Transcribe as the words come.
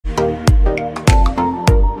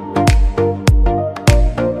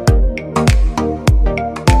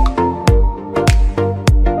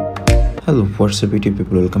Hello, what's up YouTube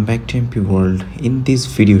people, welcome back to MP World. In this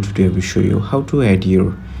video today I will show you how to add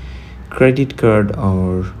your credit card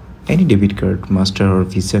or any debit card, master or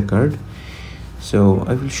visa card. So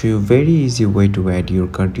I will show you very easy way to add your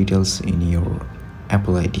card details in your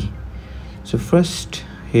Apple ID. So first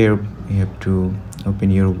here you have to open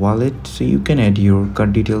your wallet so you can add your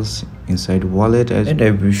card details inside wallet, and I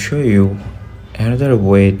will show you another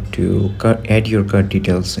way to add your card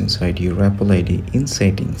details inside your Apple ID in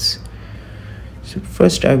settings. So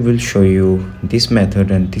first I will show you this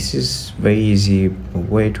method, and this is very easy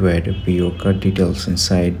way to add your card details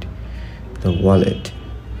inside the wallet.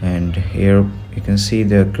 And here you can see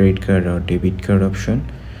the credit card or debit card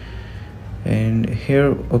option. And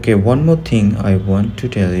here, okay, one more thing I want to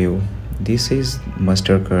tell you, this is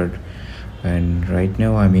MasterCard, and right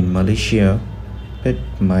now I'm in Malaysia, but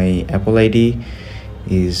my Apple ID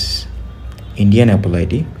is Indian Apple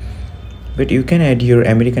ID, but you can add your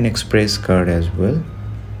American Express card as well.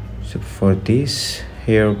 So for this,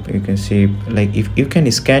 here you can see, like, if you can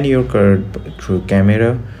scan your card through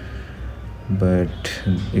camera, but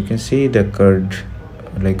you can see the card,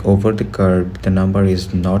 like over the card the number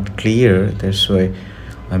is not clear, that's why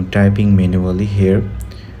I'm typing manually here.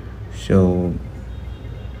 So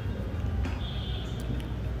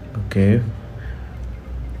okay,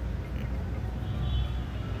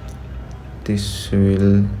 this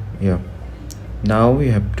will, yeah, now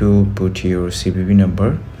you have to put your CVV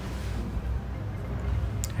number,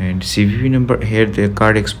 and CVV number here, the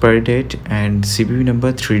card expiry date, and CVV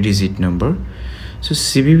number 3-digit number. So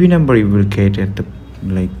CVV number you will get at the,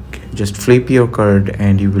 like, just flip your card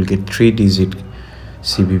and you will get 3-digit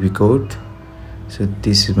CVV code. So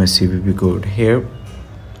this is my CVV code here.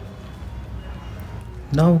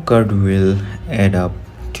 Now card will add up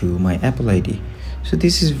to my Apple ID. So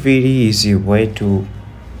this is very easy way to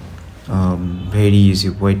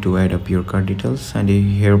add up your card details. And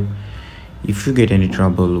here, if you get any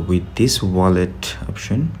trouble with this wallet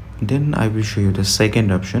option, then I will show you the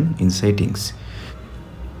second option in settings.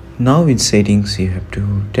 Now in settings you have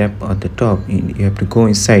to tap at the top, you have to go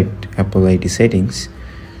inside Apple ID settings.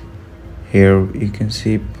 Here you can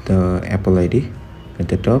see the Apple ID at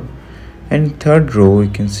the top, and third row you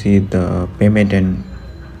can see the payment and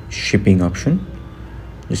shipping option.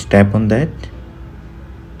 Just tap on that.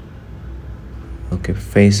 Okay,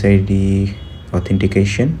 Face ID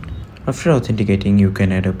authentication. After authenticating, you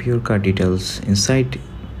can add up your card details inside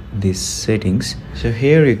these settings. So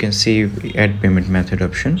here you can see add payment method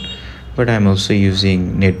option, but I'm also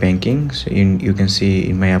using net banking. So you can see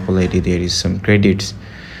in my Apple ID there is some credits,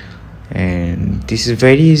 and this is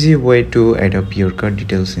very easy way to add up your card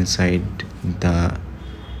details inside the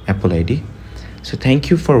Apple ID. So thank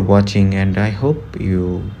you for watching, and I hope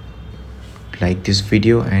you like this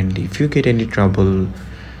video. And if you get any trouble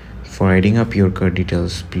for adding up your card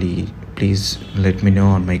details, please let me know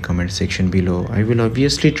on my comment section below. I will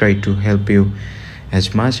obviously try to help you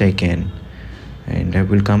as much I can, and I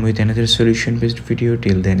will come with another solution based video.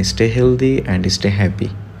 Till then, stay healthy and stay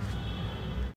happy.